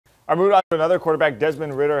I moved on to another quarterback.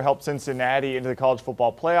 Desmond Ridder helped Cincinnati into the college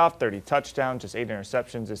football playoff. 30 touchdowns, just 8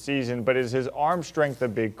 interceptions this season. But is his arm strength a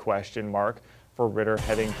big question mark for Ridder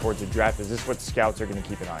heading towards the draft? Is this what scouts are going to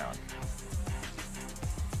keep an eye on?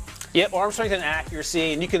 Yep, arm strength and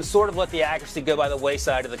accuracy, and you can sort of let the accuracy go by the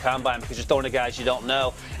wayside of the combine because you're throwing to guys you don't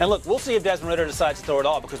know. And look, we'll see if Desmond Ridder decides to throw it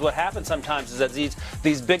all, because what happens sometimes is that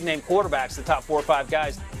these big-name quarterbacks, the top 4 or 5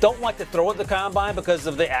 guys, don't like to throw at the combine because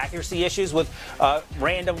of the accuracy issues with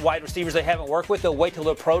random wide receivers they haven't worked with. They'll wait till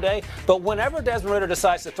their pro day. But whenever Desmond Ridder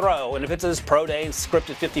decides to throw, and if it's his pro day and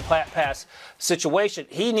scripted 50-pass situation,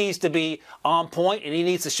 he needs to be on point, and he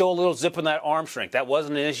needs to show a little zip in that arm strength. That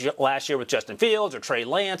wasn't an issue last year with Justin Fields or Trey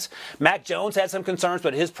Lance. Mac Jones had some concerns,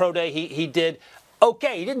 but his pro day, he did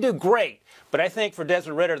okay. He didn't do great. But I think for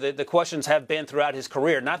Desmond Ridder, the questions have been throughout his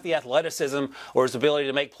career, not the athleticism or his ability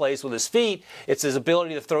to make plays with his feet. It's his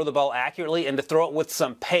ability to throw the ball accurately and to throw it with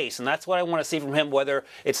some pace. And that's what I want to see from him, whether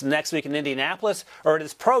it's next week in Indianapolis or at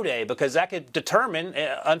his pro day, because that could determine,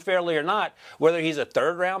 unfairly or not, whether he's a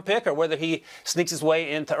third-round pick or whether he sneaks his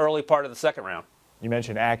way into early part of the second round. You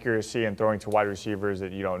mentioned accuracy and throwing to wide receivers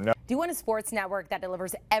that you don't know. Do you want a sports network that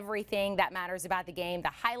delivers everything that matters about the game? The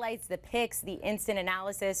highlights, the picks, the instant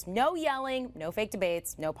analysis, no yelling, no fake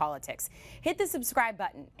debates, no politics. Hit the subscribe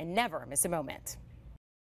button and never miss a moment.